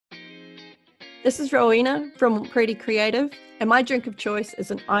This is Rowena from Pretty Creative, and my drink of choice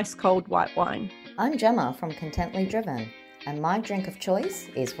is an ice-cold white wine. I'm Gemma from Contently Driven, and my drink of choice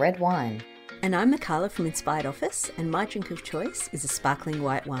is red wine. And I'm Mikala from Inspired Office, and my drink of choice is a sparkling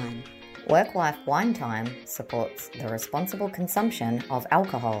white wine. Work-Life Wine Time supports the responsible consumption of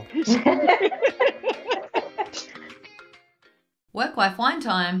alcohol. Work-Life Wine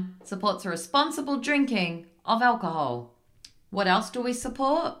Time supports the responsible drinking of alcohol. What else do we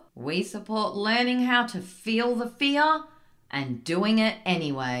support? We support learning how to feel the fear and doing it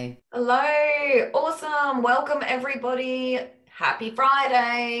anyway. Hello, awesome. Welcome everybody. Happy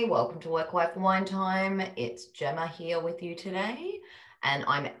Friday. Welcome to Work-Life Wine Time. It's Gemma here with you today. And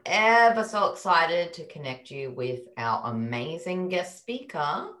I'm ever so excited to connect you with our amazing guest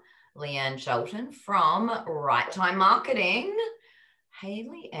speaker, Leanne Shelton from Right Time Marketing. Hey,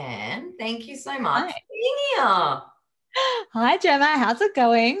 Leanne, thank you so much for being here. Hi, Gemma. How's it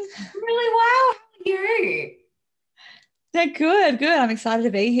going? Really well. How are you? Yeah, good. I'm excited to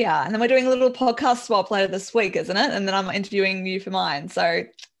be here. And then we're doing a little podcast swap later this week, isn't it? And then I'm interviewing you for mine. So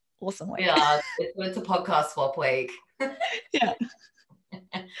awesome week. Yeah, it's a podcast swap week. Yeah.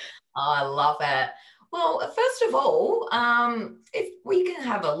 I love it. Well, first of all, if we can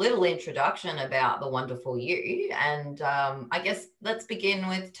have a little introduction about the wonderful you, and I guess let's begin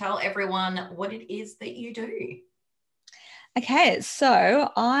with tell everyone what it is that you do. Okay,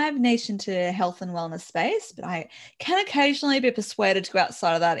 so I'm niche into health and wellness space, but I can occasionally be persuaded to go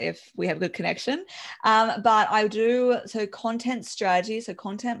outside of that if we have a good connection. But I do content strategy, so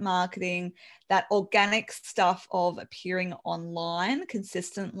content marketing, that organic stuff of appearing online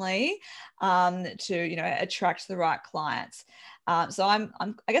consistently to attract the right clients. So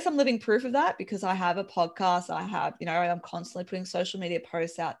I guess I'm living proof of that because I have a podcast. I have, I'm constantly putting social media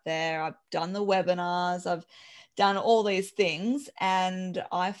posts out there. I've done the webinars. I've done all these things, and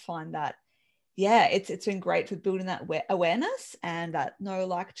I find that it's been great for building that awareness and that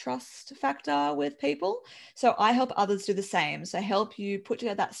trust factor with people. So I help others do the same. So I help you put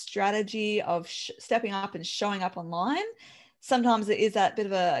together that strategy of stepping up and showing up online. Sometimes it is that bit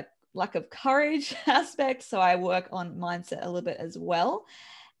of a lack of courage aspect, so I work on mindset a little bit as well.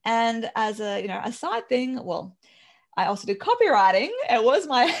 And as a side thing, I also do copywriting. It was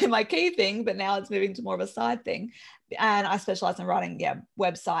my key thing, but now it's moving to more of a side thing. And I specialize in writing,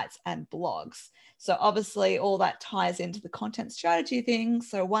 websites and blogs. So obviously all that ties into the content strategy thing.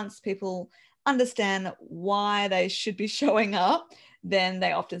 So once people understand why they should be showing up, then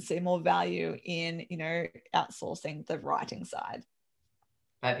they often see more value in, outsourcing the writing side.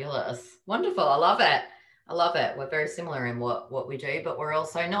 Fabulous. Wonderful. I love it. We're very similar in what we do, but we're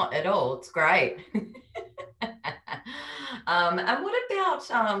also not at all. It's great. And what about,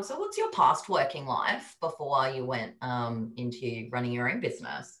 so what's your past working life before you went into running your own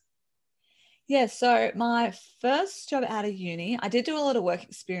business? Yeah, so my first job out of uni, I did do a lot of work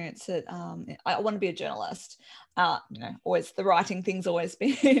experience at, I want to be a journalist. Always the writing thing's always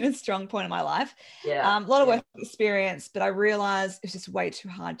been a strong point in my life. Yeah. A lot of work experience, but I realized it's just way too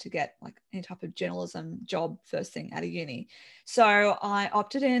hard to get like any type of journalism job first thing out of uni. So I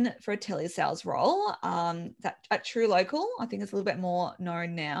opted in for a telesales role that at True Local, I think it's a little bit more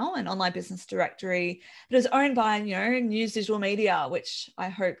known now, an online business directory, but it was owned by, News Digital Media, which I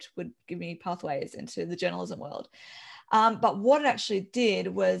hoped would give me pathways into the journalism world. But what it actually did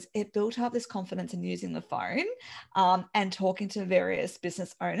was it built up this confidence in using the phone and talking to various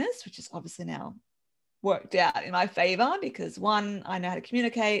business owners, which is obviously now worked out in my favor because one, I know how to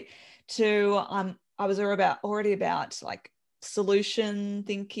communicate. Two, I was already about like solution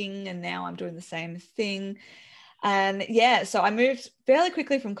thinking, and now I'm doing the same thing. And so I moved fairly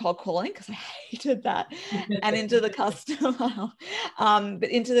quickly from cold calling because I hated that and into the customer, but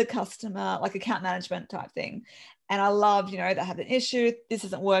into the customer, like account management type thing. And I love, they have an issue. This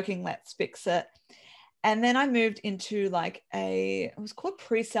isn't working. Let's fix it. And then I moved into it was called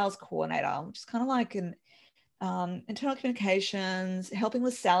pre-sales coordinator, which is kind of like an internal communications, helping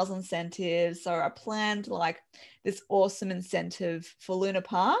with sales incentives. So I planned this awesome incentive for Luna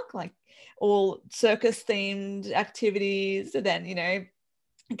Park, all circus themed activities, and then,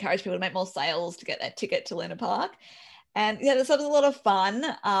 encourage people to make more sales to get that ticket to Luna Park. And this was a lot of fun,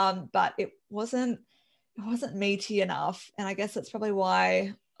 but it wasn't meaty enough. And I guess that's probably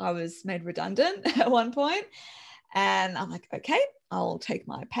why I was made redundant at one point. And I'm like, okay, I'll take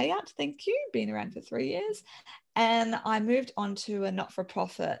my payout. Thank you. Been around for 3 years. And I moved on to a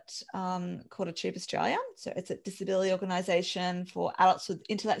not-for-profit called Achieve Australia. So it's a disability organisation for adults with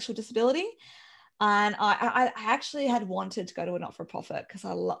intellectual disability. And I actually had wanted to go to a not-for-profit because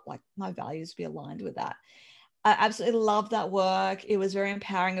I love, my values be aligned with that. I absolutely loved that work. It was very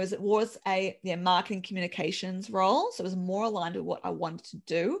empowering. It was a marketing communications role. So it was more aligned with what I wanted to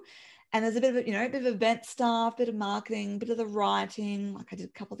do. And there's a bit of, a bit of event stuff, bit of marketing, bit of the writing. Like I did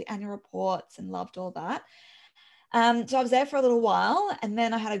a couple of the annual reports and loved all that. So I was there for a little while, and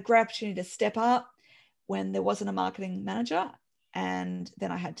then I had a great opportunity to step up when there wasn't a marketing manager. And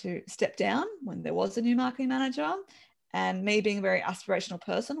then I had to step down when there was a new marketing manager. And me being a very aspirational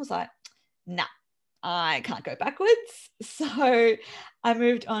person was like, nah, I can't go backwards. So I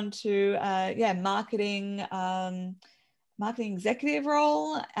moved on to marketing executive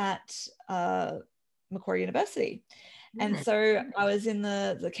role at Macquarie University. And so I was in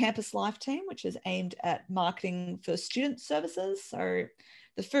the campus life team, which is aimed at marketing for student services. So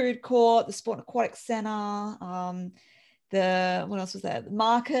the food court, the sport and aquatic center, what else was there? The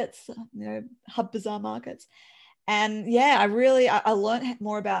markets, hub bazaar markets. And yeah, I learned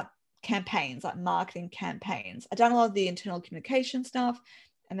more about campaigns, like marketing campaigns. I've done a lot of the internal communication stuff,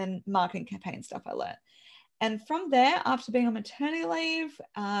 and then marketing campaign stuff I learned. And from there, after being on maternity leave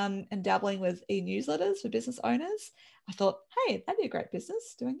and dabbling with e-newsletters for business owners, I thought, hey, that'd be a great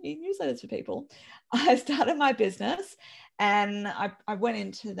business, doing e-newsletters for people. I started my business, and I went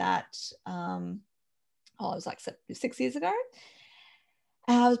into that, it was like 6 years ago.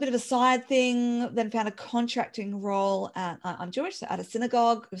 It was a bit of a side thing, then found a contracting role I'm Jewish, so at a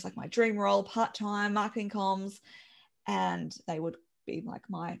synagogue. It was like my dream role, part-time, marketing comms, and they would be like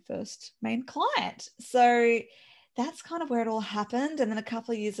my first main client. So that's kind of where it all happened. And then a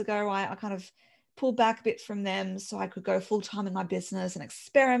couple of years ago, I kind of pulled back a bit from them so I could go full-time in my business and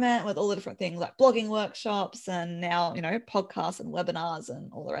experiment with all the different things like blogging workshops and now, podcasts and webinars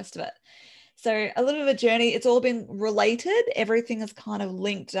and all the rest of it. So a little bit of a journey. It's all been related. Everything is kind of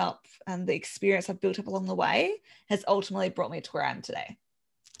linked up, and the experience I've built up along the way has ultimately brought me to where I am today.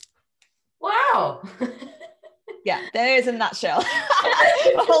 Wow. Yeah, there is a nutshell. A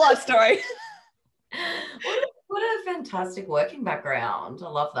whole life story. What a fantastic working background. I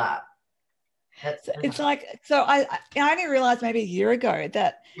love that. It's like, so I only realized maybe a year ago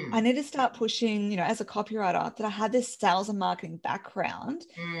that I need to start pushing, as a copywriter, that I had this sales and marketing background,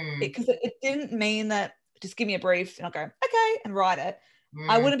 because it didn't mean that just give me a brief and I'll go, okay, and write it.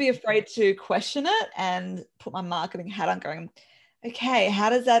 I wouldn't be afraid to question it and put my marketing hat on going, okay, how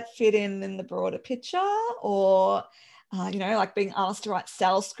does that fit in the broader picture? Or, like being asked to write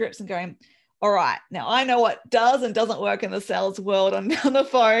sales scripts and going, all right, now I know what does and doesn't work in the sales world on the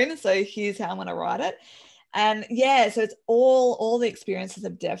phone. So here's how I'm going to write it. And yeah, so it's all the experiences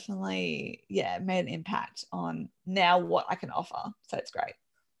have definitely, made an impact on now what I can offer. So it's great.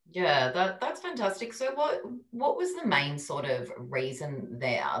 Yeah, that's fantastic. So what was the main sort of reason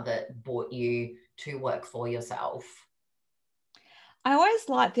there that brought you to work for yourself? I always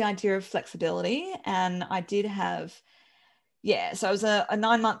liked the idea of flexibility, and I did have, so I was a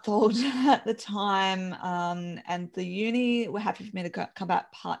 9-month-old at the time, and the uni were happy for me to come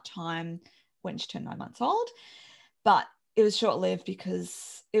back part-time when she turned 9 months old, but it was short-lived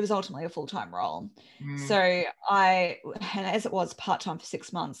because it was ultimately a full-time role. So and as it was part-time for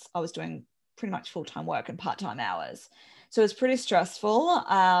 6 months, I was doing pretty much full-time work and part-time hours. So it was pretty stressful.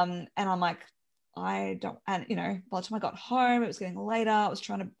 And I'm like, by the time I got home, it was getting later. I was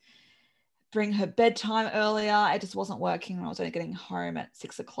trying to bring her bedtime earlier. It just wasn't working. I was only getting home at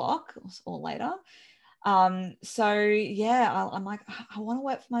 6 o'clock or later. So yeah, I'm like, I want to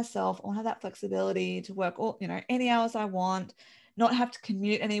work for myself. I want to have that flexibility to work all, any hours I want, not have to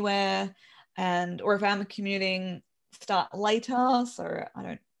commute anywhere. Or if I'm commuting, start later. So I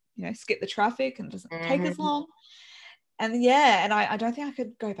don't, skip the traffic and it doesn't take as long. And yeah, and I don't think I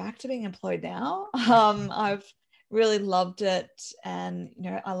could go back to being employed now. I've really loved it. And,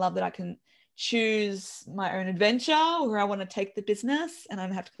 I love that I can choose my own adventure where I want to take the business, and I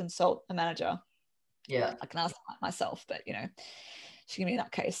don't have to consult a manager. Yeah. I can ask myself, but, she can be in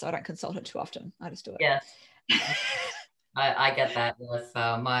that case. So I don't consult her too often. I just do it. Yes. I get that. Yes.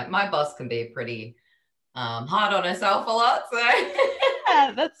 My boss can be pretty hard on herself a lot. So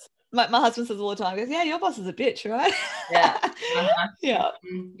yeah, that's my husband says all the time, he goes, yeah, your boss is a bitch, right? Yeah.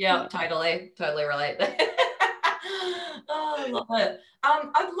 Yeah. Totally relate. Oh, I love it.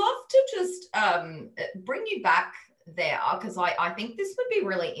 I'd love to just bring you back there, because I think this would be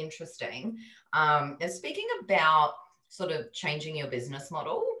really interesting. Speaking about sort of changing your business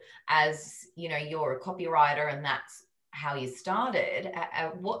model, as you're a copywriter and that's how you started,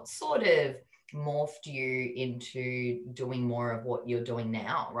 what sort of morphed you into doing more of what you're doing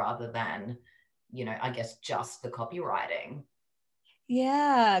now rather than, I guess just the copywriting?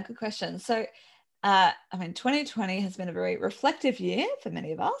 Yeah, good question. So 2020 has been a very reflective year for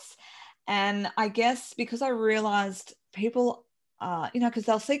many of us. And I guess because I realized people, because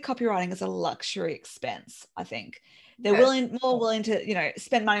they'll see copywriting as a luxury expense, I think. They're more willing to,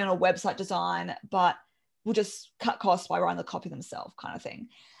 spend money on a website design, but will just cut costs by writing the copy themselves kind of thing.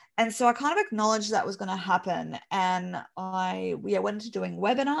 And so I kind of acknowledged that was going to happen. And I went into doing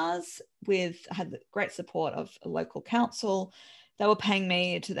webinars I had the great support of a local council. They were paying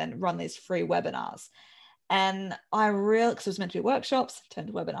me to then run these free webinars. And because it was meant to be workshops, turned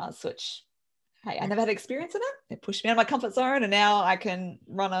to webinars, which, hey, I never had experience in it. It pushed me out of my comfort zone, and now I can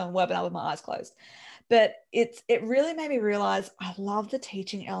run a webinar with my eyes closed. But it really made me realize I love the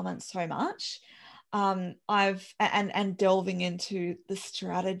teaching element so much. And delving into the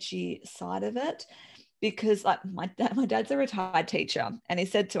strategy side of it, because like my dad's a retired teacher, and he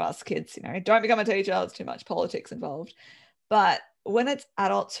said to us kids, don't become a teacher, there's too much politics involved. But when it's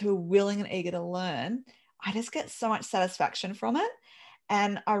adults who are willing and eager to learn, I just get so much satisfaction from it.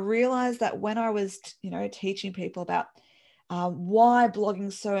 And I realized that when I was teaching people about why blogging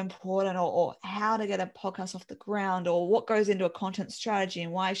is so important, or how to get a podcast off the ground, or what goes into a content strategy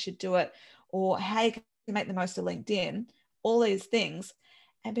and why I should do it, or how you can make the most of LinkedIn, all these things.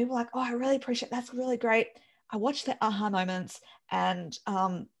 And people are like, oh, I really appreciate that's really great. I watch the aha moments and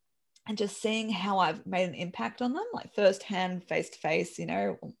just seeing how I've made an impact on them, like firsthand, face to face,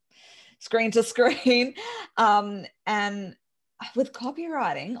 screen to screen. And with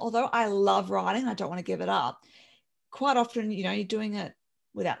copywriting, although I love writing, I don't want to give it up. Quite often, you're doing it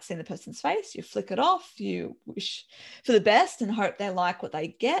without seeing the person's face. You flick it off, you wish for the best and hope they like what they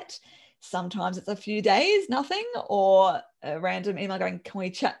get. Sometimes it's a few days, nothing, or a random email going, can we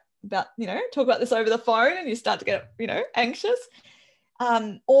chat about, talk about this over the phone? And you start to get, anxious.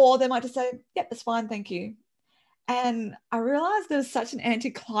 Or they might just say, yep, that's fine, thank you. And I realized there's such an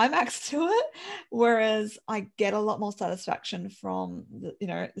anticlimax to it, whereas I get a lot more satisfaction from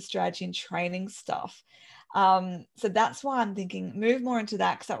the strategy and training stuff. So that's why I'm thinking move more into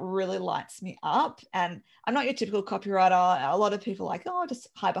that, because that really lights me up. And I'm not your typical copywriter. A lot of people are like, oh, just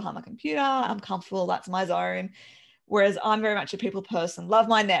hide behind my computer, I'm comfortable, that's my zone. Whereas I'm very much a people person, love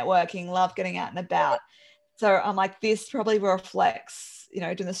my networking, love getting out and about. So I'm like, this probably reflects,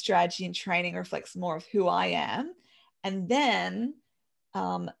 doing the strategy and training reflects more of who I am. And then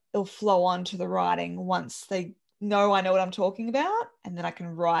it'll flow on to the writing once they know I know what I'm talking about, and then I can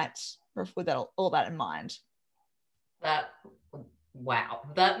write with all that in mind. Wow,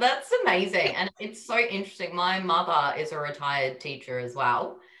 that's amazing. And it's so interesting. My mother is a retired teacher as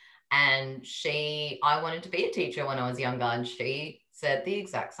well, and I wanted to be a teacher when I was younger, and she said the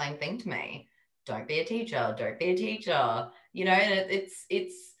exact same thing to me. Don't be a teacher, don't be a teacher. And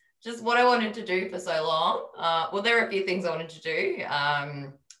it's just what I wanted to do for so long. Well, there are a few things I wanted to do.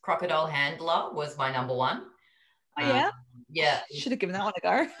 Crocodile handler was my number one. Oh yeah. Yeah. Should have given that one a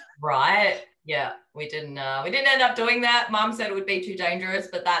go. Right. Yeah. We didn't end up doing that. Mum said it would be too dangerous,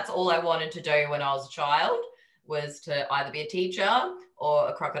 but that's all I wanted to do when I was a child, was to either be a teacher or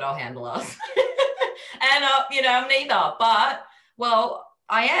a crocodile handler. And I'm neither, but well,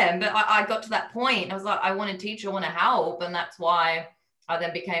 I am, but I got to that point. I was like, I want to teach, I want to help. And that's why I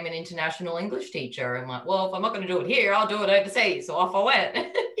then became an international English teacher. I'm like, well, if I'm not going to do it here, I'll do it overseas. So off I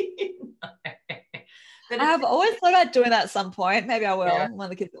went. I've always thought about doing that at some point. Maybe I will when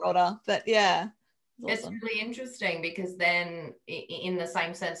the kids are older. But yeah, it's awesome. Really interesting, because then in the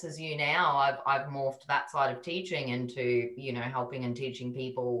same sense as you now, I've morphed that side of teaching into, helping and teaching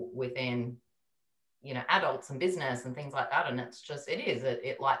people within, adults and business and things like that. And it's just,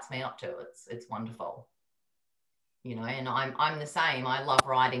 it lights me up too. It's wonderful, and I'm the same. I love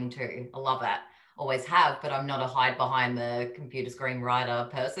writing too. I love that. Always have, but I'm not a hide behind the computer screen writer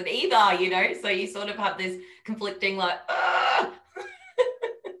person either, so you sort of have this conflicting like,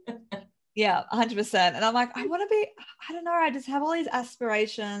 yeah, 100%. And I'm like, I want to be, I don't know, I just have all these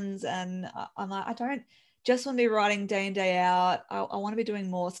aspirations, and I'm like, I don't just want to be writing day in, day out. I want to be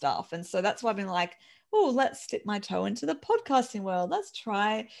doing more stuff. And so that's why I've been like, oh, let's dip my toe into the podcasting world. Let's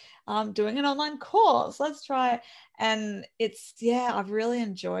try doing an online course. Let's try. And I've really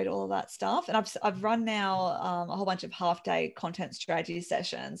enjoyed all of that stuff. And I've run now a whole bunch of half-day content strategy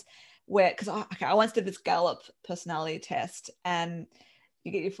sessions because I once did this Gallup personality test, and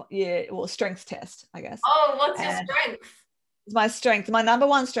you get your strengths test, I guess. Oh, what's your strength? My strength. My number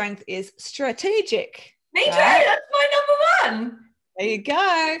one strength is strategic. Me too. Right? That's my number one. There you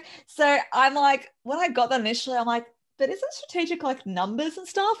go. So I'm like, when I got that initially, I'm like, but isn't strategic like numbers and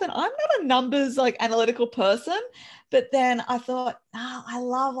stuff? And I'm not a numbers like analytical person. But then I thought, oh, I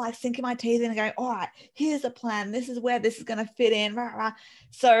love like sinking my teeth in and going, all right, here's a plan. This is where this is going to fit in. Rah, rah.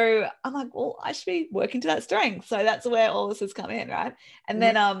 So I'm like, well, I should be working to that strength. So that's where all this has come in, right? And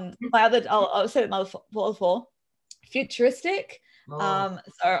then my other, I'll say it before, futuristic. So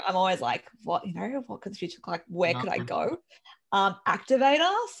I'm always like, what could the future look like? Where could I go? Activator,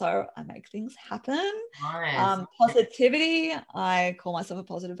 so I make things happen. Nice. Positivity, I call myself a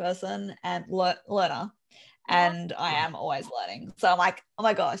positive person, and learner, and I am always learning. So I'm like, oh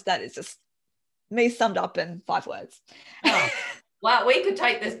my gosh, that is just me summed up in 5 words. Oh, wow, we could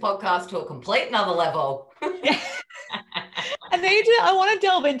take this podcast to a complete another level. Yeah. I want to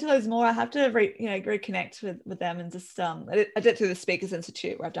delve into those more. I have to reconnect with them, and just I did it through the Speakers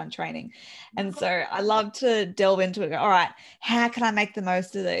Institute where I've done training, and so I love to delve into it. Go, all right, how can I make the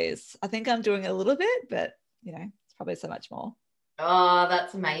most of these? I think I'm doing a little bit, but it's probably so much more. Oh,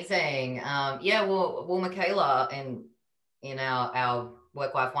 that's amazing. Well, Michaela in our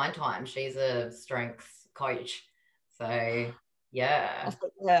Work Life Wine Time, she's a strengths coach, so yeah.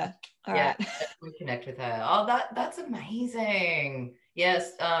 Yeah. All right. We connect with her. Oh, that's amazing.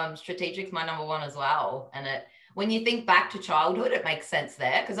 Yes, strategic's my number one as well. And when you think back to childhood, it makes sense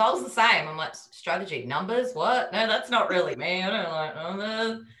there, because I was the same. I'm like, strategy, numbers, what? No, that's not really me. I don't like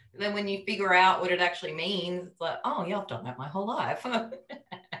numbers. Then when you figure out what it actually means, it's like, oh yeah, I've done that my whole life.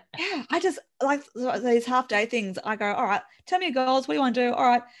 Yeah, I just like these half-day things. I go, all right, tell me your goals. What do you want to do? All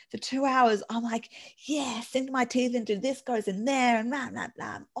right, for 2 hours, I'm like, yeah, sink my teeth into this, goes in there, and blah, blah,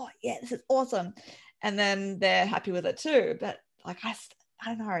 blah. Oh yeah, this is awesome. And then they're happy with it too. But like, I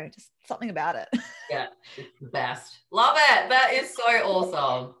don't know, just something about it. Yeah, it's the best. Love it. That is so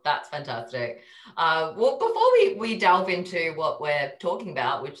awesome. That's fantastic. Well, before we delve into what we're talking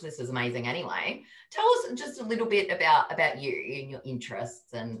about, which this is amazing anyway, tell us just a little bit about you and your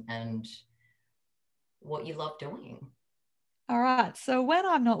interests and what you love doing. All right. So when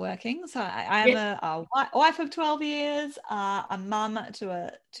I'm not working, so I am a wife of 12 years, a mum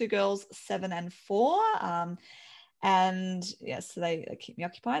to 2 girls, 7 and 4. And yes, so they keep me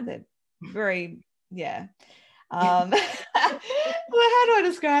occupied. They're very, yeah. Well, how do I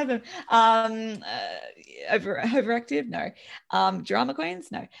describe them? Overactive? No. Drama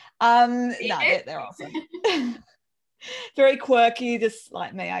queens? No. No, they're awesome. Very quirky, just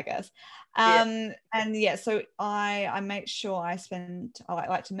like me, I guess. And yeah, so I make sure I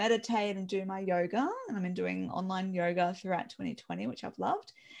like to meditate and do my yoga, and I've been doing online yoga throughout 2020, which I've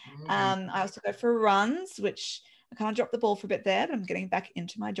loved. I also go for runs, which I kind of dropped the ball for a bit there, but I'm getting back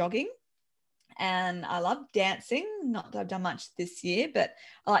into my jogging. And I love dancing. Not that I've done much this year, but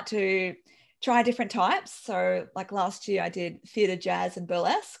I like to try different types. So like last year I did theatre, jazz and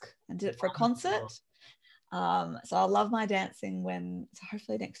burlesque, and did it for a concert. So I love my dancing so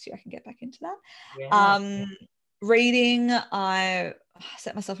hopefully next year I can get back into that. Yeah. Reading, I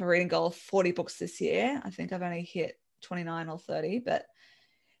set myself a reading goal of 40 books this year. I think I've only hit 29 or 30, but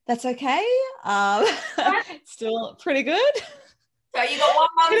that's okay. Still pretty good. So you got 1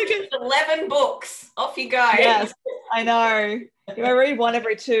 month to 11 books. Off you go. Yes, I know. If I read one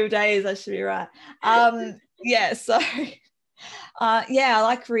every 2 days, I should be right. Yeah, so I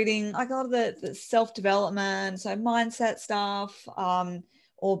like reading like a lot of the self-development, so mindset stuff,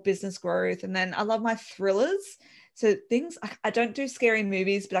 or business growth. And then I love my thrillers. So things, I don't do scary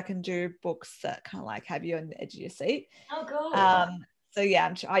movies, but I can do books that kind of like have you on the edge of your seat. Oh, cool. So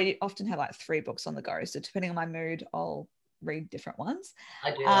yeah, I often have like 3 books on the go. So depending on my mood, I'll read different ones.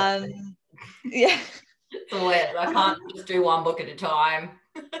 I do. Yeah. So I can't just do one book at a time.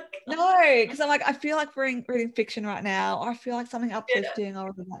 No, because I'm like, I feel like reading fiction right now, or I feel like something uplifting. I'll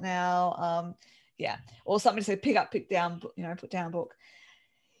read that now. Yeah, or something to say, put down a book.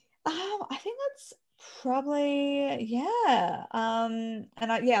 I think that's probably, yeah. And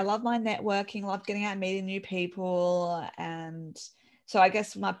I love my networking, love getting out and meeting new people. And so I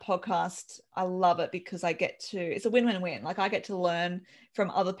guess my podcast, I love it because it's a win-win-win. Like I get to learn from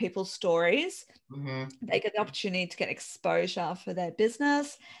other people's stories. Mm-hmm. They get the opportunity to get exposure for their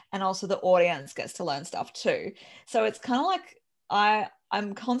business, and also the audience gets to learn stuff too. So it's kind of like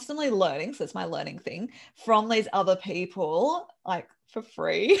I'm constantly learning. So it's my learning thing from these other people, like for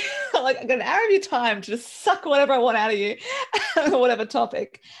free. Like I got an hour of your time to just suck whatever I want out of you, whatever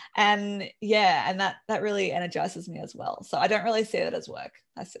topic. And yeah, and that really energizes me as well. So I don't really see it as work.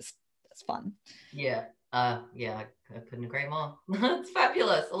 That's fun. Yeah. I couldn't agree more. It's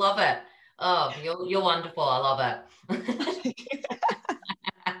fabulous. I love it. Oh, you're wonderful. I love it.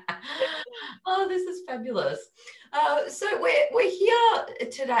 Oh, this is fabulous. So we're here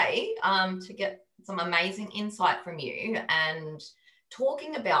today to get some amazing insight from you, and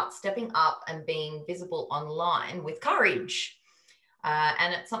talking about stepping up and being visible online with courage.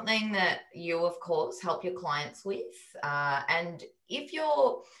 And it's something that you, of course, help your clients with. And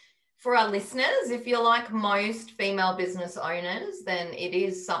for our listeners, if you're like most female business owners, then it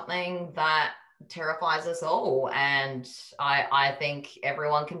is something that terrifies us all. And I think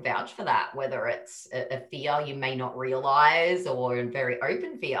everyone can vouch for that, whether it's a fear you may not realize or a very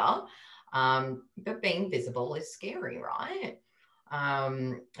open fear. But being visible is scary, right?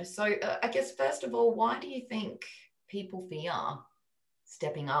 So I guess, first of all, why do you think people fear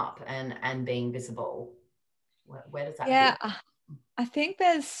stepping up and being visible? Where does that fit? I think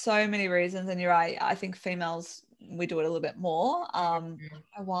there's so many reasons, and you're right. I think females, we do it a little bit more.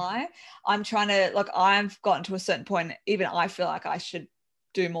 Why? I'm trying to, like, I've gotten to a certain point, even I feel like I should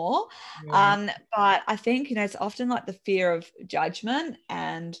do more. But I think, you know, it's often like the fear of judgment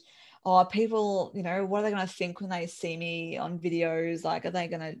and, people, you know, what are they going to think when they see me on videos? Like, are they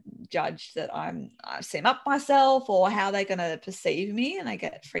going to judge that I seem up myself, or how are they going to perceive me? And I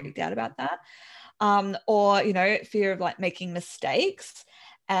get freaked out about that. Or, you know, fear of like making mistakes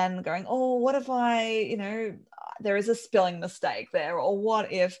and going, oh, what if there is a spelling mistake there? Or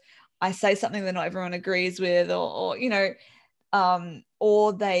what if I say something that not everyone agrees with, or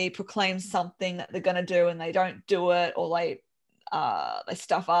they proclaim something that they're going to do and they don't do it, or they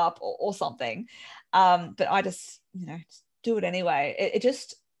stuff up or something. But I just do it anyway.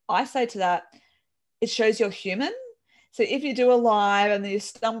 I say to that, it shows you're human. So if you do a live and then you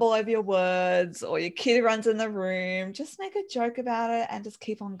stumble over your words, or your kid runs in the room, just make a joke about it and just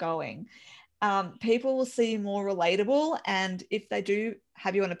keep on going. People will see you more relatable. And if they do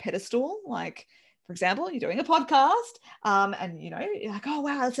have you on a pedestal, like, for example, you're doing a podcast, and you're like, oh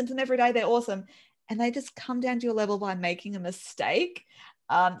wow, I listen to them every day, they're awesome. And they just come down to your level by making a mistake.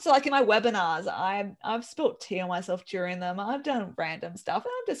 So like in my webinars, I've spilled tea on myself during them. I've done random stuff,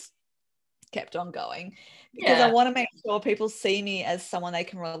 and I've just kept on going because I want to make sure people see me as someone they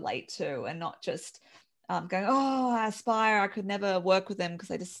can relate to, and not just going, oh, I aspire, I could never work with them because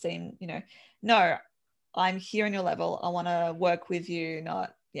they just seem, no, I'm here on your level. I want to work with you,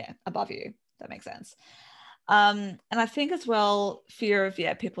 not above you. That makes sense. And I think as well, fear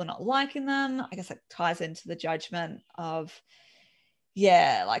of people not liking them. I guess that ties into the judgment of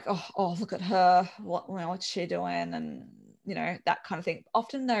like, oh look at her, what's she doing, and that kind of thing.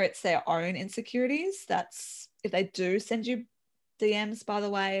 Often though, it's their own insecurities. That's if they do send you DMs, by the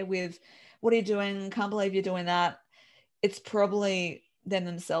way, with what are you doing, can't believe you're doing that, it's probably them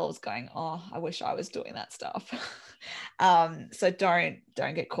themselves going, oh, I wish I was doing that stuff. So don't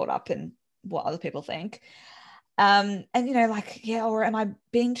get caught up in what other people think. And or am I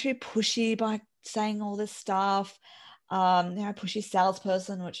being too pushy by saying all this stuff? Pushy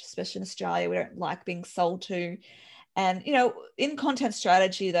salesperson, which especially in Australia, we don't like being sold to. And, in content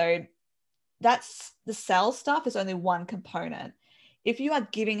strategy, though, that's the sales stuff is only one component. If you are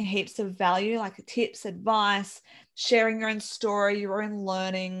giving heaps of value, like tips, advice, sharing your own story, your own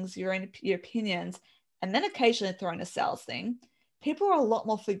learnings, your opinions, and then occasionally throwing a sales thing, people are a lot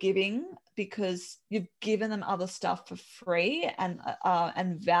more forgiving because you've given them other stuff for free and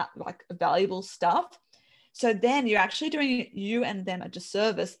valuable stuff. So then you're actually doing you and them a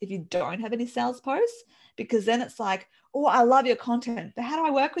disservice if you don't have any sales posts, because then it's like, oh, I love your content, but how do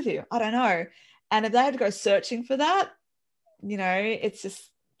I work with you? I don't know. And if they have to go searching for that, it's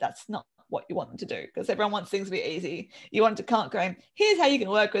just, that's not what you want them to do, because everyone wants things to be easy. You want to can't go, here's how you can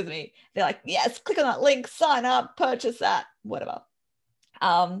work with me. They're like, yes, click on that link, sign up, purchase that, whatever.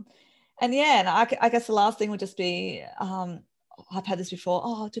 And I guess the last thing would just be, I've had this before.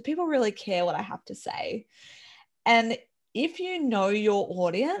 Oh, do people really care what I have to say? And if you know your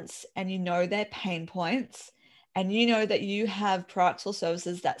audience and you know their pain points, and you know that you have products or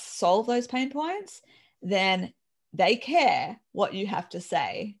services that solve those pain points, then they care what you have to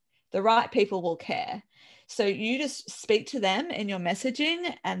say. The right people will care. So you just speak to them in your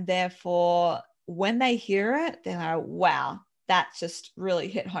messaging, and therefore when they hear it, they're like, wow, that just really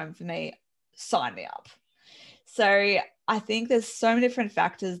hit home for me. Sign me up. So I think there's so many different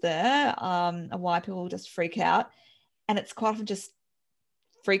factors there of why people just freak out. And it's quite often just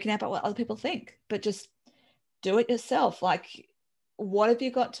freaking out about what other people think, but just do it yourself. Like, what have you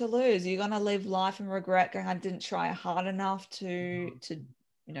got to lose? You're going to live life in regret going, I didn't try hard enough to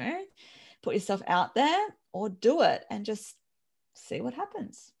put yourself out there, or do it and just see what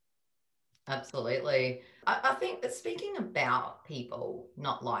happens. Absolutely. I think that, speaking about people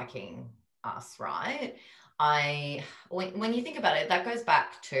not liking us, right? When you think about it, that goes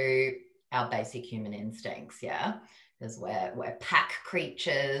back to our basic human instincts, yeah? because we're pack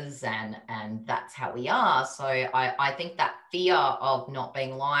creatures, and that's how we are. So I think that fear of not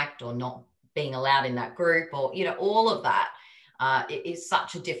being liked or not being allowed in that group, or all of that, it is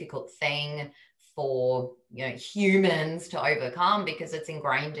such a difficult thing for humans to overcome, because it's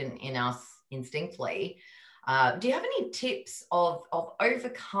ingrained in us instinctively. Do you have any tips of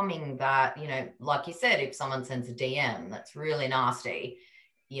overcoming that? Like you said, if someone sends a DM that's really nasty,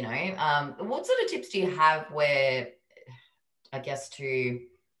 what sort of tips do you have where, I guess, to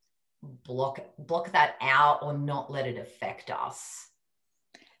block that out or not let it affect us?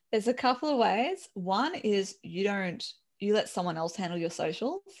 There's a couple of ways. One is you let someone else handle your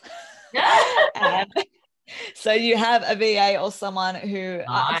socials. So you have a VA or someone who,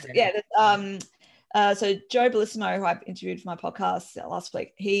 so Joe Bellissimo, who I've interviewed for my podcast last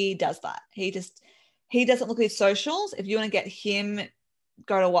week, he does that. He doesn't look at his socials. If you want to get him,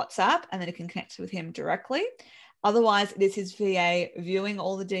 go to WhatsApp and then you can connect with him directly. Otherwise, it is his VA viewing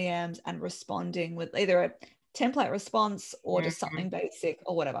all the DMs and responding with either a template response or just something basic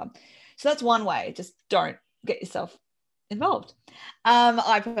or whatever. So that's one way. Just don't get yourself involved.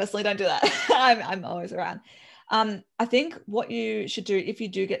 I personally don't do that. I'm always around. I think what you should do, if you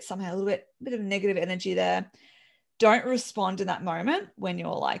do get somehow a little bit of negative energy there, don't respond in that moment when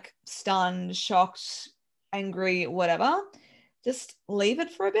you're like stunned, shocked, angry, whatever. Just leave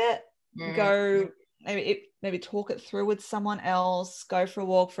it for a bit. Go maybe talk it through with someone else, go for a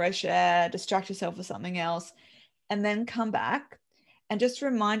walk, fresh air, distract yourself with something else, and then come back and just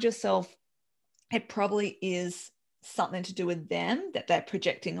remind yourself it probably is something to do with them that they're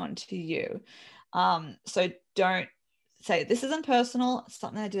projecting onto you. So don't say this isn't personal, it's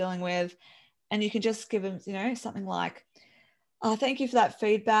something they're dealing with. And you can just give them, something like, oh, thank you for that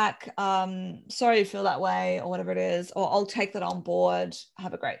feedback. Sorry you feel that way, or whatever it is, or I'll take that on board.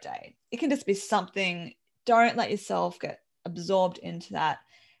 Have a great day. It can just be something. Don't let yourself get absorbed into that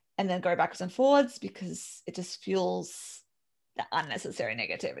and then go backwards and forwards, because it just fuels the unnecessary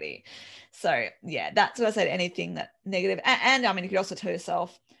negativity. So yeah, that's what I said. Anything that negative. And I mean, you could also tell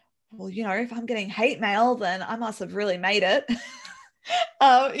yourself, well, if I'm getting hate mail, then I must have really made it.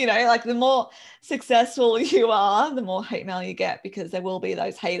 Like the more successful you are, the more hate mail you get, because there will be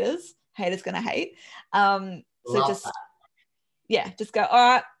those haters going to hate. So just go, all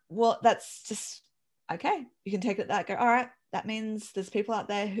right, well, that's just okay. You can take it that, go, all right, that means there's people out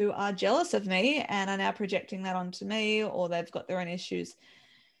there who are jealous of me and are now projecting that onto me, or they've got their own issues.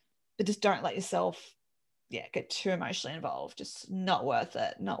 But just don't let yourself get too emotionally involved. Just not worth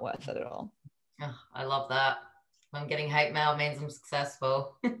it at all. Oh, I love that. I'm getting hate mail means I'm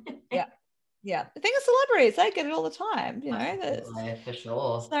successful. Yeah. The thing is, celebrities, they get it all the time, for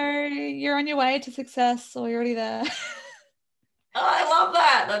sure. So you're on your way to success, or you're already there. Oh, I love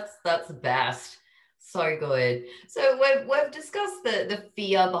that. That's the best. So good. So we've discussed the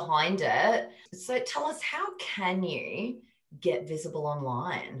fear behind it. So tell us, how can you get visible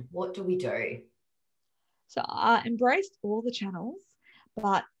online? What do we do? So I embraced all the channels,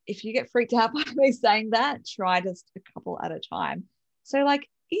 but if you get freaked out by me saying that, try just a couple at a time. So like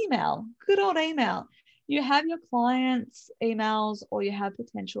email, good old email. You have your clients' emails, or you have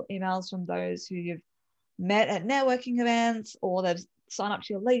potential emails from those who you've met at networking events, or they've signed up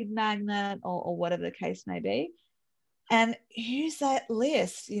to your lead magnet, or whatever the case may be. And use that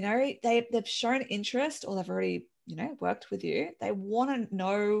list. They've shown interest, or they've already worked with you. They want to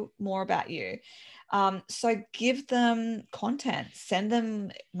know more about you. So give them content, send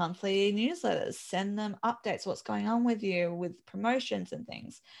them monthly newsletters, send them updates, what's going on with you with promotions and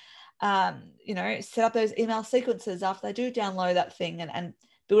things. Set up those email sequences after they do download that thing, and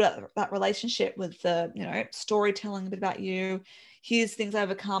build up that relationship with the, storytelling a bit about you. Here's things I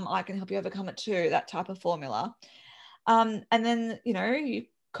overcome. I can help you overcome it too. That type of formula. And then, you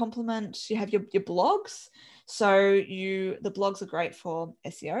complement, you have your blogs. So the blogs are great for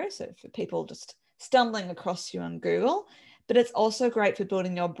SEO. So for people just stumbling across you on Google, but it's also great for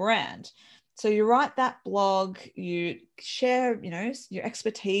building your brand. So you write that blog, you share, your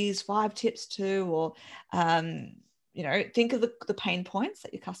expertise, 5 tips to, or, think of the pain points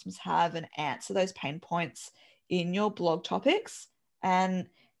that your customers have and answer those pain points in your blog topics, and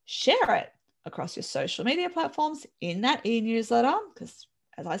share it across your social media platforms in that e-newsletter, because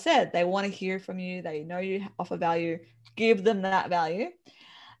as I said, they want to hear from you. They know you offer value. Give them that value.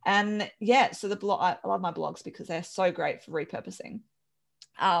 And so the blog, I love my blogs because they're so great for repurposing.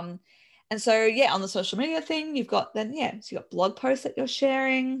 And so, on the social media thing, you've got so you've got blog posts that you're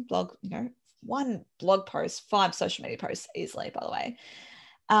sharing, one blog post, 5 social media posts easily, by the way.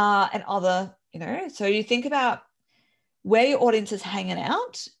 And other, so you think about where your audience is hanging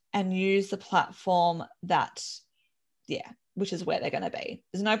out and use the platform that yeah, which is where they're going to be.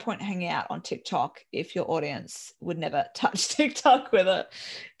 There's no point hanging out on TikTok if your audience would never touch TikTok with a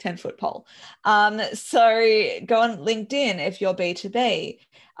 10-foot pole. So go on LinkedIn if you're B2B.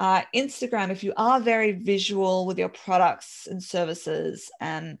 Instagram, if you are very visual with your products and services,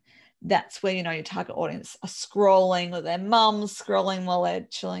 and that's where, your target audience are scrolling, or their mums scrolling while they're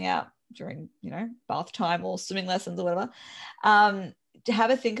chilling out during, bath time or swimming lessons or whatever. To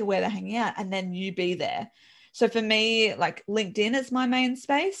have a think of where they're hanging out, and then you be there. So for me, like LinkedIn is my main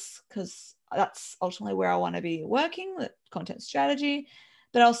space, because that's ultimately where I want to be working, the content strategy.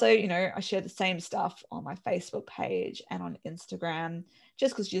 But also, I share the same stuff on my Facebook page and on Instagram,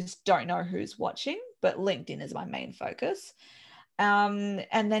 just because you just don't know who's watching. But LinkedIn is my main focus. And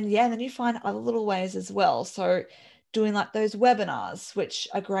then you find other little ways as well. So doing like those webinars, which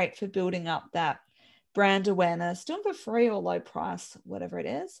are great for building up that brand awareness, doing for free or low price, whatever it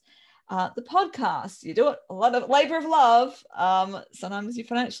is. The podcast, you do it, a lot of labor of love. Sometimes you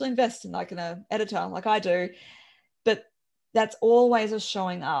financially invest in like an editor like I do, but that's always a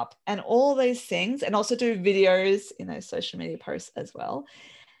showing up, and all these things, and also do videos, social media posts as well,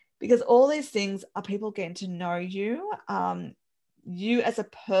 because all these things are people getting to know you, you as a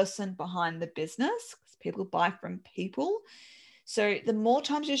person behind the business, because people buy from people. So the more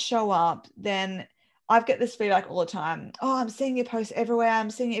times you show up, then I've got this feedback all the time. Oh, I'm seeing your posts everywhere. I'm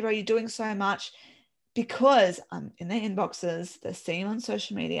seeing it everywhere. You're doing so much, because I'm in their inboxes. They're seeing on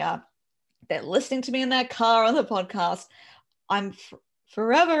social media. They're listening to me in their car on the podcast. I'm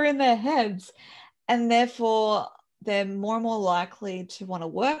forever in their heads. And therefore, they're more and more likely to want to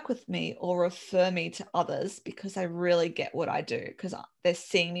work with me or refer me to others, because they really get what I do, because they're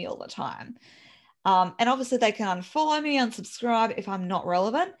seeing me all the time. And obviously they can unfollow me, unsubscribe if I'm not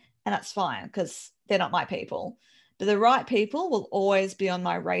relevant, and that's fine, because they're not my people. But the right people will always be on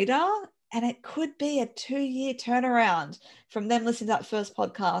my radar, and it could be a 2-year turnaround from them listening to that first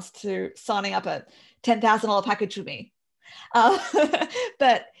podcast to signing up a $10,000 package with me.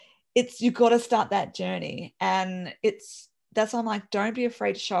 But you've got to start that journey, and that's why I'm like, don't be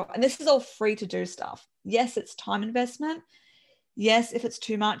afraid to show up. And this is all free to do stuff. Yes, it's time investment. Yes, if it's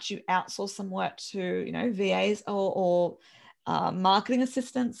too much, you outsource some work to, VAs or marketing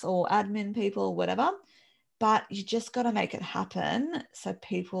assistants or admin people or whatever, but you just got to make it happen so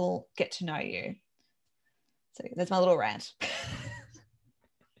people get to know you. So that's my little rant.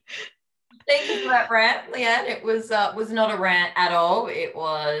 Thank you for that rant, Leanne. It was not a rant at all. It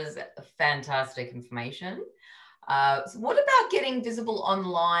was fantastic information. So what about getting visible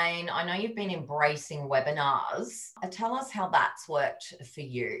online? I know you've been embracing webinars. Tell us how that's worked for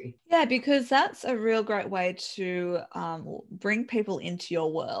you. Yeah, because that's a real great way to bring people into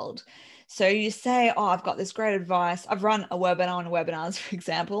your world. So you say, oh, I've got this great advice. I've run a webinar on webinars, for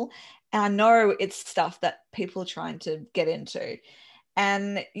example, and I know it's stuff that people are trying to get into.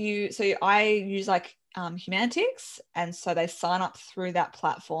 And I use like Humantix, and so they sign up through that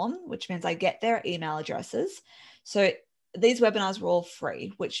platform, which means I get their email addresses. So these webinars were all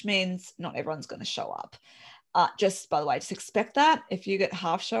free, which means not everyone's going to show up. Just by the way, just expect that. If you get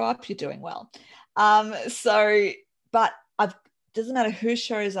half show up, you're doing well. But doesn't matter who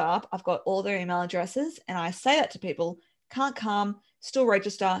shows up, I've got all their email addresses, and I say that to people, can't come, still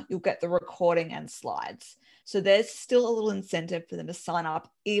register, you'll get the recording and slides. So there's still a little incentive for them to sign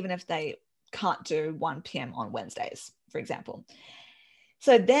up, even if they can't do 1 p.m. on Wednesdays, for example.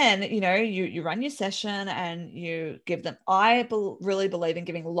 So then, you run your session and you give them, I really believe in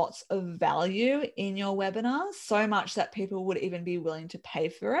giving lots of value in your webinars, so much that people would even be willing to pay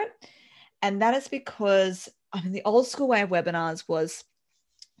for it. And that is because, the old school way of webinars was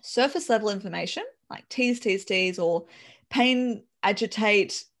surface level information, like tease, or pain,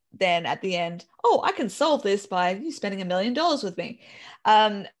 agitate, then at the end, oh, I can solve this by you spending $1 million with me.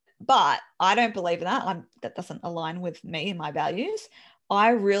 But I don't believe in that. That doesn't align with me and my values.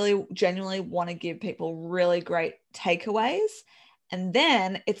 I really genuinely want to give people really great takeaways. And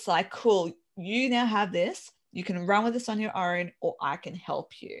then it's like, cool, you now have this. You can run with this on your own, or I can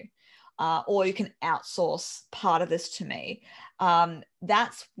help you. Or you can outsource part of this to me.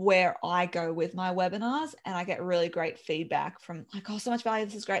 That's where I go with my webinars, and I get really great feedback from like, oh, so much value.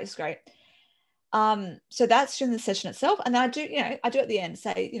 This is great. This is great. So that's during the session itself. And then I do at the end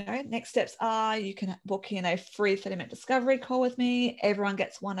say, next steps are you can book in a free 30-minute discovery call with me. Everyone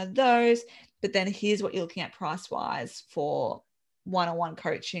gets one of those, but then here's what you're looking at price-wise for one-on-one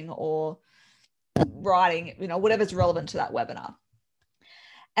coaching or writing, whatever's relevant to that webinar.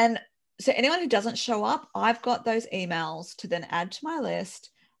 And so anyone who doesn't show up, I've got those emails to then add to my list.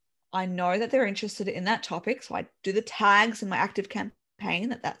 I know that they're interested in that topic. So I do the tags in my active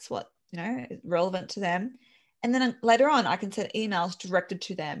campaign that's what, is relevant to them. And then later on, I can send emails directed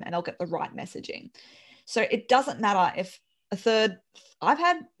to them and I'll get the right messaging. So it doesn't matter if I've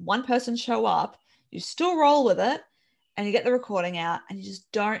had one person show up, you still roll with it and you get the recording out and you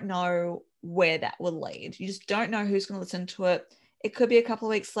just don't know where that will lead. You just don't know who's going to listen to it. It could be a couple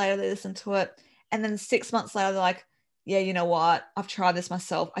of weeks later they listen to it. And then 6 months later, they're like, yeah, you know what? I've tried this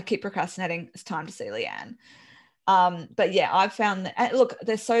myself. I keep procrastinating. It's time to see Leanne. But yeah, I've found that, look,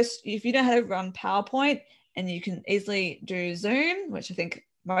 if you know how to run PowerPoint and you can easily do Zoom, which I think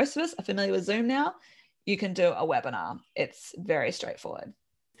most of us are familiar with Zoom now, you can do a webinar. It's very straightforward.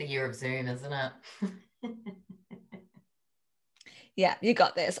 The year of Zoom, isn't it? Yeah, you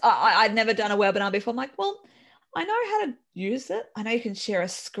got this. I'd never done a webinar before. I'm like, well, I know how to use it. I know you can share a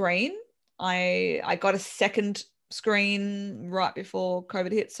screen. I got a second screen right before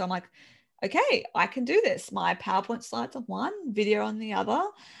COVID hit. So I'm like, okay, I can do this. My PowerPoint slides on one, video on the other.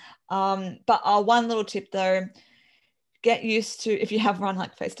 But one little tip though, get used to, if you have run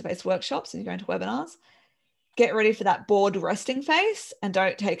like face-to-face workshops and you're going to webinars, get ready for that bored resting face and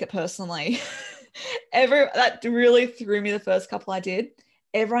don't take it personally. That really threw me the first couple I did.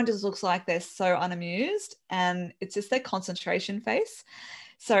 Everyone just looks like they're so unamused and it's just their concentration face.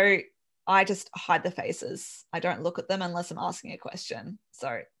 So I just hide the faces. I don't look at them unless I'm asking a question.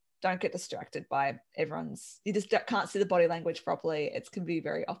 So don't get distracted by you just can't see the body language properly. It can be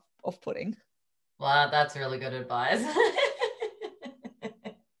very off-putting. Wow, that's really good advice.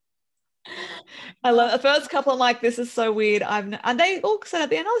 I love the first couple. I'm like, this is so weird. And they all said at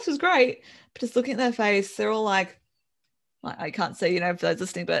the end, oh, this was great. But just looking at their face, they're all like I can't see, for those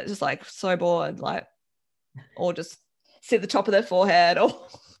listening, but just like so bored, like, or just see the top of their forehead or,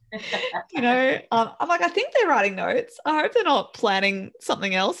 I'm like, I think they're writing notes. I hope they're not planning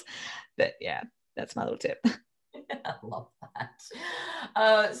something else. But yeah, that's my little tip. I love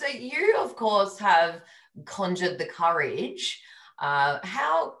that. So you, of course, have conjured the courage. What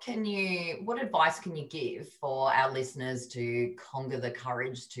advice can you give for our listeners to conjure the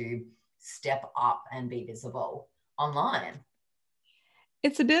courage to step up and be visible online?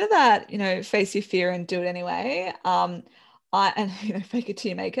 It's a bit of that, face your fear and do it anyway. Fake it till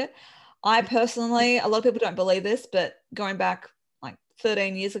you make it. I personally, a lot of people don't believe this, but going back like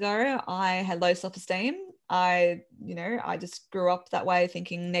 13 years ago, I had low self-esteem. I just grew up that way,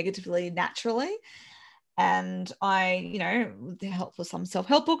 thinking negatively naturally. And with the help of some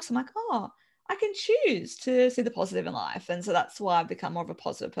self-help books, I'm like, oh, I can choose to see the positive in life. And so that's why I've become more of a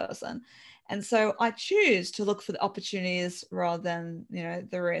positive person. And so I choose to look for the opportunities rather than,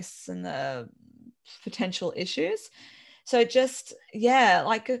 the risks and the potential issues. So just,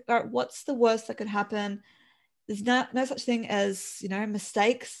 what's the worst that could happen? There's no such thing as,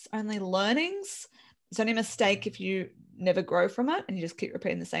 mistakes, only learnings. It's only a mistake if you never grow from it and you just keep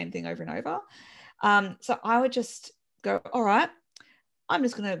repeating the same thing over and over. So I would just go, all right, I'm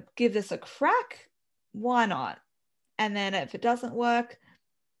just going to give this a crack. Why not? And then if it doesn't work,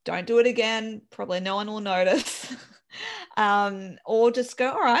 don't do it again. Probably no one will notice. Or just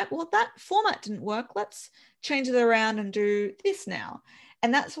go, all right, well, that format didn't work. Let's change it around and do this now.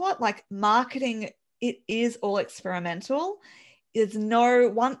 And that's what, like, marketing, it is all experimental. There's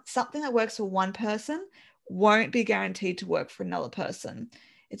something that works for one person won't be guaranteed to work for another person.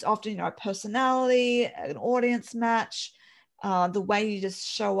 It's often, a personality, an audience match, the way you just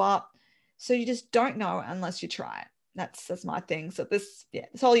show up. So you just don't know unless you try it. That's my thing. So this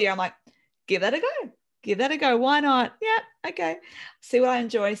whole year, I'm like, give that a go. Why not? Yeah. Okay. See what I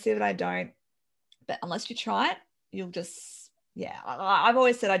enjoy, see what I don't. But unless you try it, you'll just, I've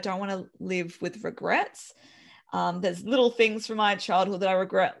always said I don't want to live with regrets. There's little things from my childhood that I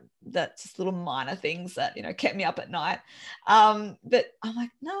regret, that's just little minor things that, kept me up at night. But I'm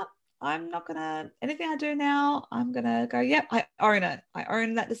like, no, I'm not gonna, anything I do now, I'm gonna go, I own it. I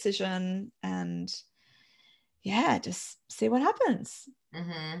own that decision and just see what happens.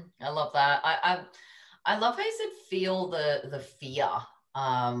 Mm-hmm. I love that. I love how you said feel the fear.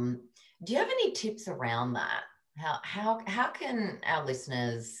 Do you have any tips around that? How can our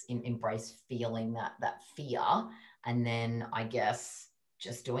listeners embrace feeling that fear and then, I guess,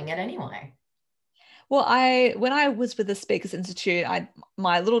 just doing it anyway? Well, when I was with the Speakers Institute,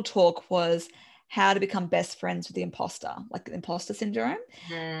 my little talk was how to become best friends with the imposter, like the imposter syndrome.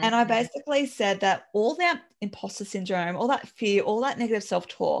 Mm-hmm. And I basically said that all that imposter syndrome, all that fear, all that negative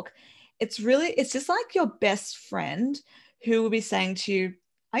self-talk, it's just like your best friend who will be saying to you,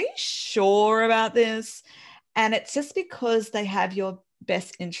 are you sure about this? And it's just because they have your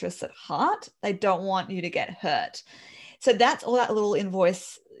best interests at heart. They don't want you to get hurt. So that's all that little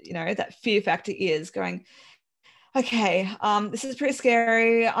invoice, that fear factor is going, okay, this is pretty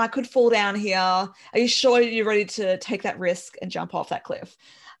scary. I could fall down here. Are you sure you're ready to take that risk and jump off that cliff?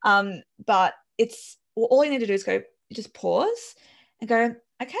 But all you need to do is you just pause and go,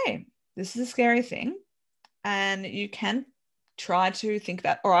 okay, this is a scary thing. And you can try to think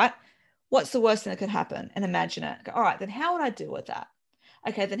about, all right, what's the worst thing that could happen? And imagine it. Go, all right, then how would I deal with that?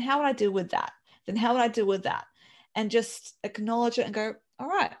 Okay, then how would I deal with that? Then how would I deal with that? And just acknowledge it and go, all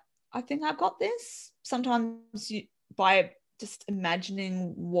right, I think I've got this. Sometimes by just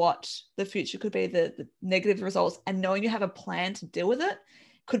imagining what the future could be, the negative results, and knowing you have a plan to deal with it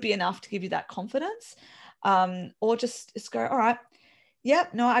could be enough to give you that confidence. Or just go, all right,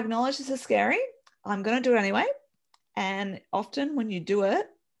 yep, no, I acknowledge this is scary. I'm going to do it anyway. And often when you do it,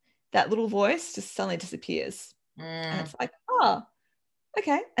 that little voice just suddenly disappears. And it's like, oh,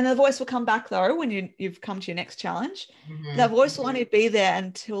 okay. And the voice will come back though when you've come to your next challenge. That voice will only be there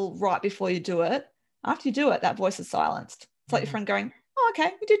until right before you do it. After you do it, that voice is silenced. It's like your friend going, oh,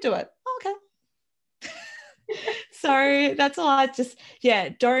 okay, you did do it. Oh, okay. So that's all. I just,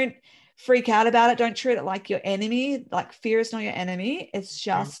 don't freak out about it. Don't treat it like your enemy. Like, fear is not your enemy. It's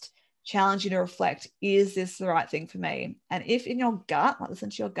just challenge you to reflect, is this the right thing for me? And if in your gut, like,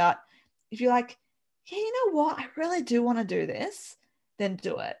 listen to your gut, if you're like, yeah, you know what, I really do want to do this, then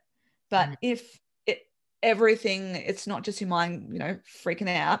do it. But if everything, it's not just your mind, freaking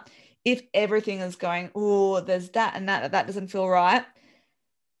out. If everything is going, oh, there's that and that doesn't feel right,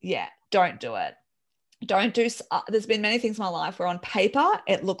 don't do it. Don't do. There's been many things in my life where on paper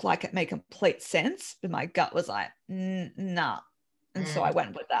it looked like it made complete sense, but my gut was like, nah. And so I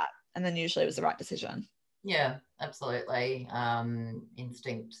went with that. And then usually it was the right decision. Yeah, absolutely.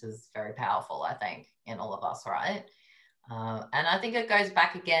 Instinct is very powerful, I think, in all of us, right? And I think it goes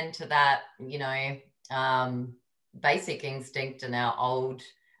back again to that, basic instinct in our old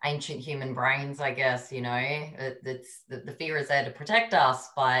ancient human brains, I guess. It's the fear is there to protect us.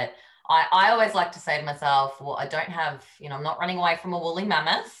 But I always like to say to myself, well, I don't have, I'm not running away from a woolly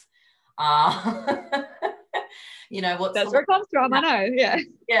mammoth. That's where it comes from. I know.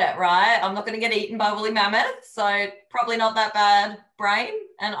 Yeah, right. I'm not going to get eaten by woolly mammoths, so probably not that bad brain.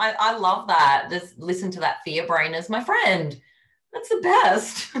 And I love that. Just listen to that fear brain as my friend. That's the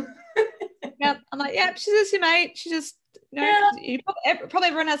best. I'm like, she's just your mate. She just, you probably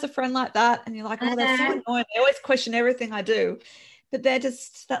everyone has a friend like that, and you're like, oh, that's so annoying. They always question everything I do, but they're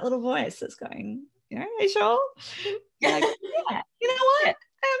just that little voice that's going, are you sure? Like, yeah, you know what?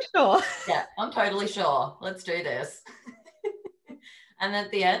 I'm sure. Yeah, I'm totally sure. Let's do this. And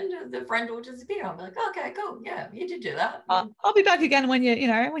at the end, the friend will disappear. I'll be like, okay, cool. Yeah, you did do that. I'll be back again when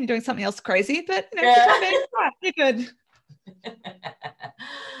when you're doing something else crazy. But you're good.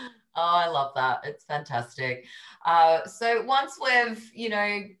 Oh, I love that. It's fantastic. So once we've,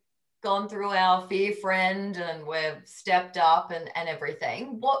 gone through our fear friend and we've stepped up and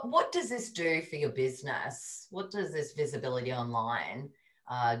everything, what does this do for your business? What does this visibility online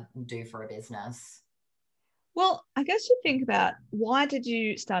do for a business? Well, I guess you think about, why did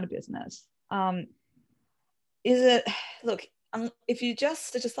you start a business? If you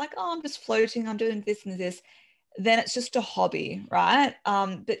just like, oh, I'm just floating, I'm doing this and this, then it's just a hobby, right?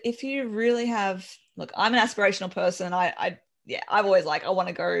 But if you really have, I'm an aspirational person. I've always I want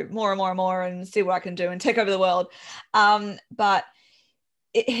to go more and more and more and see what I can do and take over the world. But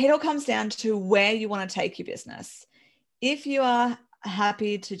it all comes down to where you want to take your business. If you are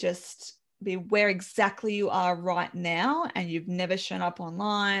happy to just be where exactly you are right now, and you've never shown up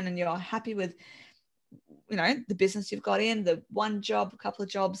online, and you're happy with, the business you've got in, the one job, a couple of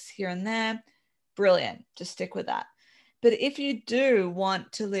jobs here and there, brilliant. Just stick with that. But if you do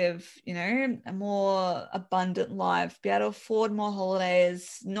want to live, a more abundant life, be able to afford more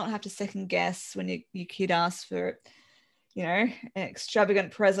holidays, not have to second guess when your kid asks for, an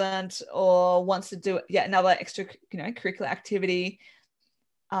extravagant present, or wants to do yet another extra, curricular activity,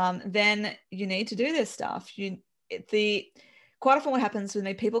 then you need to do this stuff. Quite often what happens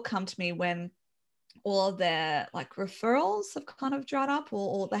when people come to me when all of their referrals have kind of dried up,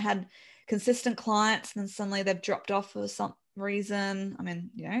 or they had consistent clients and then suddenly they've dropped off for some reason.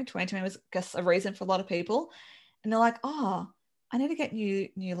 2020 was, I guess, a reason for a lot of people. And they're like, oh, I need to get new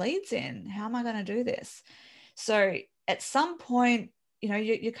leads in. How am I going to do this? So at some point,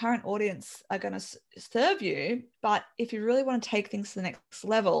 your current audience are going to serve you. But if you really want to take things to the next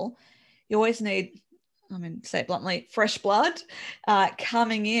level, you always need, say it bluntly, fresh blood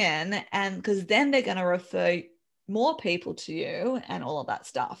coming in, and because then they're going to refer more people to you and all of that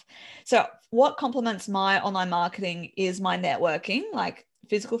stuff. So what complements my online marketing is my networking, like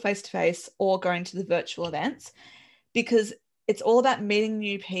physical face-to-face or going to the virtual events, because it's all about meeting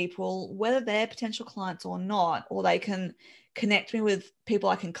new people, whether they're potential clients or not, or they can connect me with people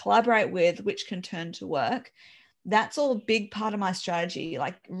I can collaborate with, which can turn to work. That's all a big part of my strategy.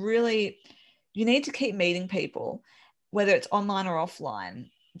 Like, really, you need to keep meeting people, whether it's online or offline.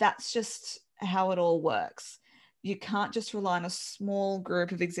 That's just how it all works. You can't just rely on a small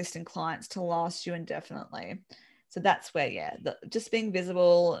group of existing clients to last you indefinitely. So that's where, just being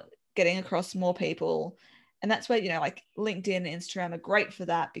visible, getting across more people. And that's where, like LinkedIn and Instagram are great for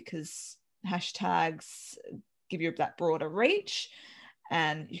that, because hashtags give you that broader reach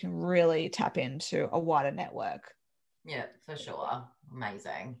and you can really tap into a wider network. Yeah, for sure.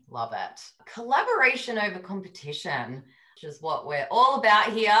 Amazing. Love it. Collaboration over competition, which is what we're all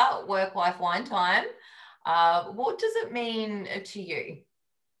about here, Work Wife Wine Time. What does it mean to you?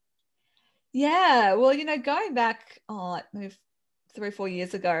 Yeah, well, going back maybe 3 or 4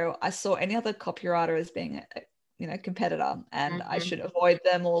 years ago, I saw any other copywriter as being a competitor, and I should avoid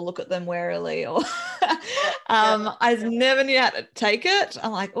them or look at them warily, or I never knew how to take it.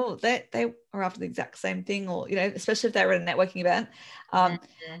 I'm like, oh, they are after the exact same thing, or especially if they were at a networking event.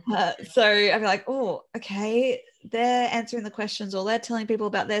 So I'd be like, oh, okay, they're answering the questions or they're telling people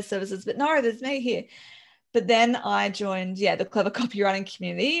about their services, but no, there's me here. But then I joined the Clever Copywriting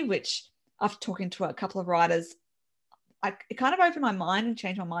community, which after talking to a couple of writers, it kind of opened my mind and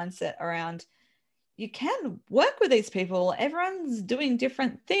changed my mindset around, you can work with these people. Everyone's doing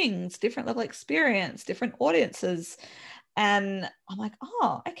different things, different level of experience, different audiences. And I'm like,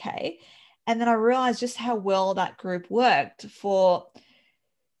 oh, okay. And then I realized just how well that group worked for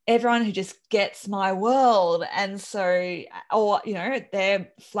everyone who just gets my world. And so, or,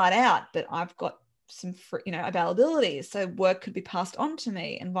 they're flat out, but I've got some free, availability. So work could be passed on to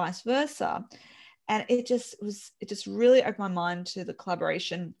me and vice versa. And it just really opened my mind to the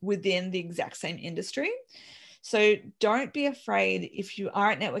collaboration within the exact same industry. So don't be afraid if you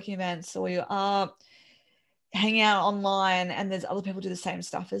are at networking events or you are hanging out online and there's other people do the same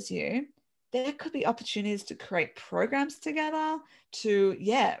stuff as you. There could be opportunities to create programs together, to,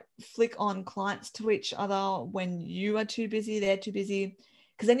 flick on clients to each other when you are too busy, they're too busy,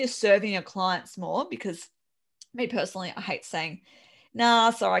 because then you're serving your clients more. Because me personally, I hate saying,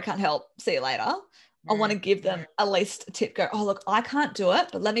 nah, sorry, I can't help, see you later. I want to give them at least a tip, go, oh, look, I can't do it,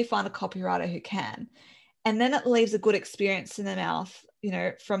 but let me find a copywriter who can. And then it leaves a good experience in their mouth,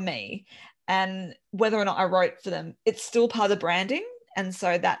 from me. And whether or not I wrote for them, it's still part of the branding. And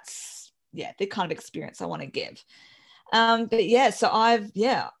so that's, the kind of experience I want to give. So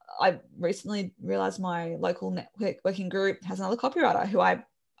I recently realized my local networking group has another copywriter who I've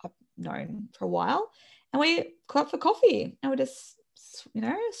known for a while. And we caught up for coffee and we just,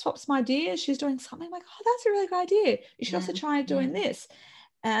 swap some ideas. She's doing something, I'm like, oh, that's a really good idea. You should also try doing this.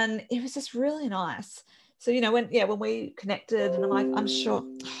 And it was just really nice. So, when we connected, and I'm like, I'm sure,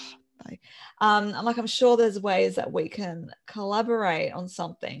 I'm sure there's ways that we can collaborate on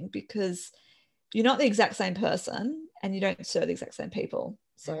something, because you're not the exact same person and you don't serve the exact same people.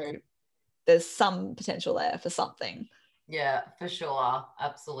 So there's some potential there for something. Yeah, for sure.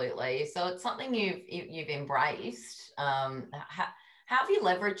 Absolutely. So it's something you've embraced. How have you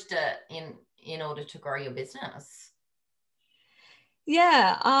leveraged it in order to grow your business?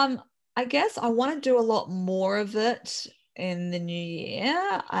 I guess I want to do a lot more of it in the new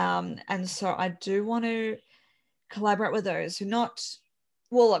year. And so I do want to collaborate with those who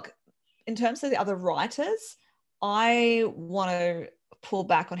look, in terms of the other writers, I want to pull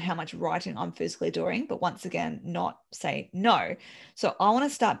back on how much writing I'm physically doing, but once again, not say no. So I want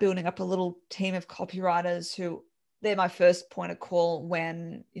to start building up a little team of copywriters who they're my first point of call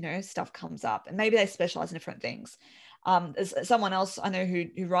when, stuff comes up, and maybe they specialize in different things. There's someone else I know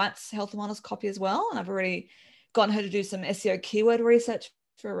who writes health and wellness copy as well. And I've already gotten her to do some SEO keyword research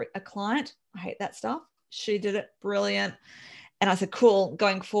for a client. I hate that stuff. She did it brilliant. And I said, cool,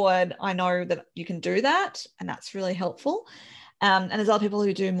 going forward, I know that you can do that. And that's really helpful. And there's other people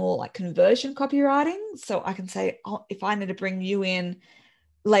who do more like conversion copywriting. So I can say, oh, if I need to bring you in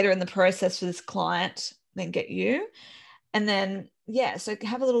later in the process for this client, then get you. And then, so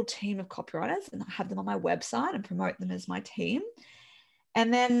have a little team of copywriters and have them on my website and promote them as my team.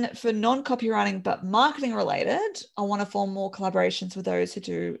 And then for non-copywriting, but marketing related, I want to form more collaborations with those who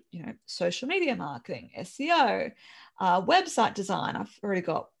do, social media marketing, SEO, website design. I've already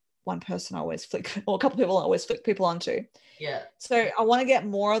got one person I always flick, or a couple of people I always flick people onto. Yeah. So I want to get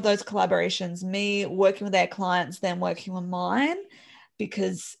more of those collaborations, me working with their clients, them working on mine,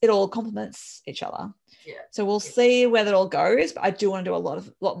 because it all complements each other. Yeah. So we'll see where that all goes, but I do want to do a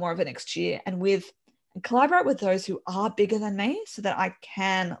lot more of it next year. And with and collaborate with those who are bigger than me so that I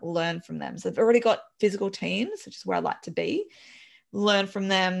can learn from them. So I've already got physical teams, which is where I like to be, learn from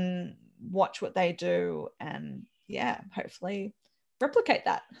them, watch what they do, and hopefully replicate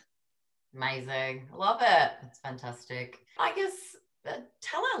that. Amazing. Love it. That's fantastic. I guess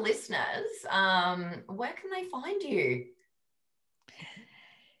tell our listeners, where can they find you?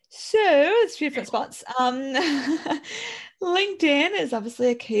 So it's a few different spots. LinkedIn is obviously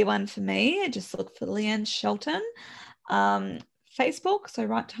a key one for me. Just look for Leanne Shelton. Facebook, so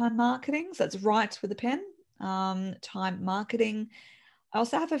Right Time Marketing. So it's right with a pen, Time Marketing. I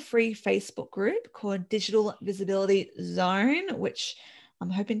also have a free Facebook group called Digital Visibility Zone, which I'm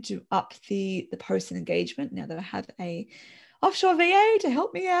hoping to up the post and engagement now that I have a offshore VA to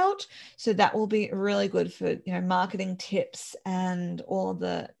help me out. So that will be really good for, marketing tips and all of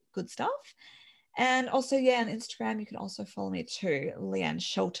the good stuff. And also, on Instagram, you can also follow me too, Leanne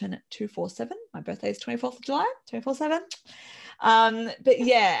Shelton 247. My birthday is 24th of July, 24/7. And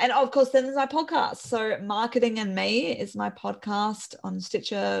of course, then there's my podcast. So Marketing and Me is my podcast on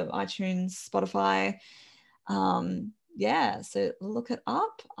Stitcher, iTunes, Spotify. So look it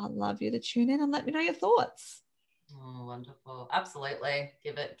up. I'd love you to tune in and let me know your thoughts. Oh, wonderful. Absolutely.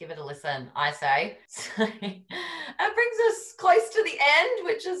 Give it a listen, I say. So that brings us close to the end,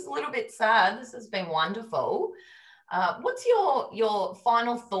 which is a little bit sad. This has been wonderful. What's your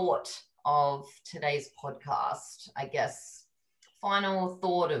final thought of today's podcast? I guess final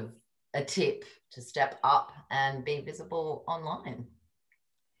thought of a tip to step up and be visible online.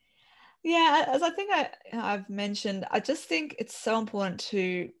 Yeah, as I think I've mentioned, I just think it's so important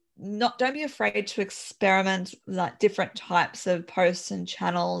to don't be afraid to experiment like different types of posts and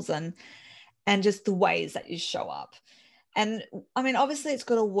channels and just the ways that you show up. And I mean, obviously it's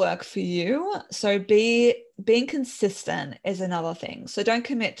got to work for you. So being consistent is another thing. So don't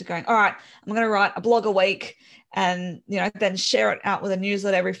commit to going, all right, I'm going to write a blog a week and, then share it out with a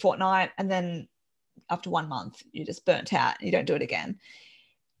newsletter every fortnight. And then after 1 month, you just burnt out and you don't do it again.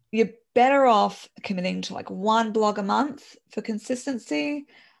 You're better off committing to like one blog a month for consistency.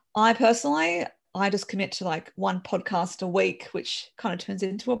 I just commit to like one podcast a week, which kind of turns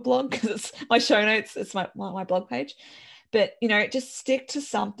into a blog because it's my show notes. It's my blog page. But, just stick to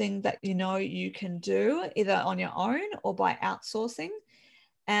something that you can do either on your own or by outsourcing.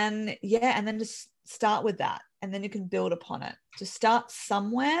 And then just start with that. And then you can build upon it. Just start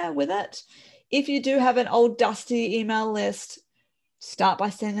somewhere with it. If you do have an old dusty email list, start by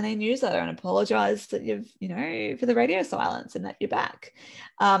sending a newsletter and apologize that you've, for the radio silence and that you're back,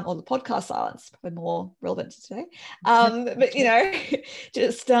 or the podcast silence, probably more relevant to today. But,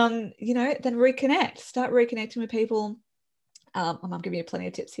 just, then reconnect, start reconnecting with people. I'm giving you plenty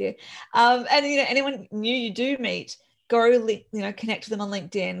of tips here. And, anyone new you do meet, go, connect to them on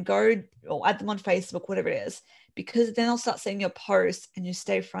LinkedIn, go or add them on Facebook, whatever it is, because then they'll start seeing your posts and you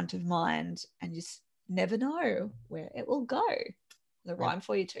stay front of mind and you just never know where it will go. The rhyme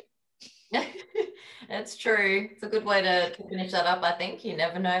for you too. That's true. It's a good way to finish that up. I think you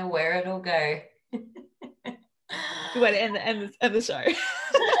never know where it'll go. Good way to end the show.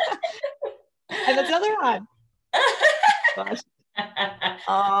 And that's another one. Gosh.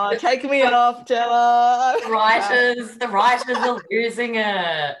 Oh, take me off, Gemma. The writers are losing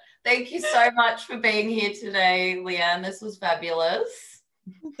it. Thank you so much for being here today, Leanne. This was fabulous.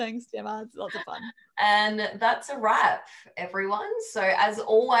 Thanks, Gemma. It's lots of fun. And that's a wrap, everyone. So as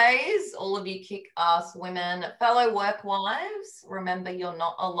always, all of you kick-ass women, fellow work wives, remember you're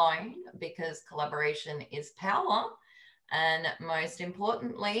not alone because collaboration is power. And most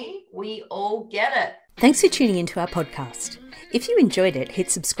importantly, we all get it. Thanks for tuning into our podcast. If you enjoyed it, hit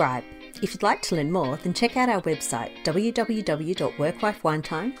subscribe. If you'd like to learn more, then check out our website,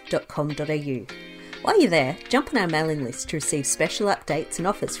 www.workwifewinetime.com.au. While you're there, jump on our mailing list to receive special updates and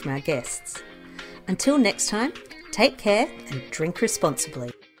offers from our guests. Until next time, take care and drink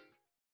responsibly.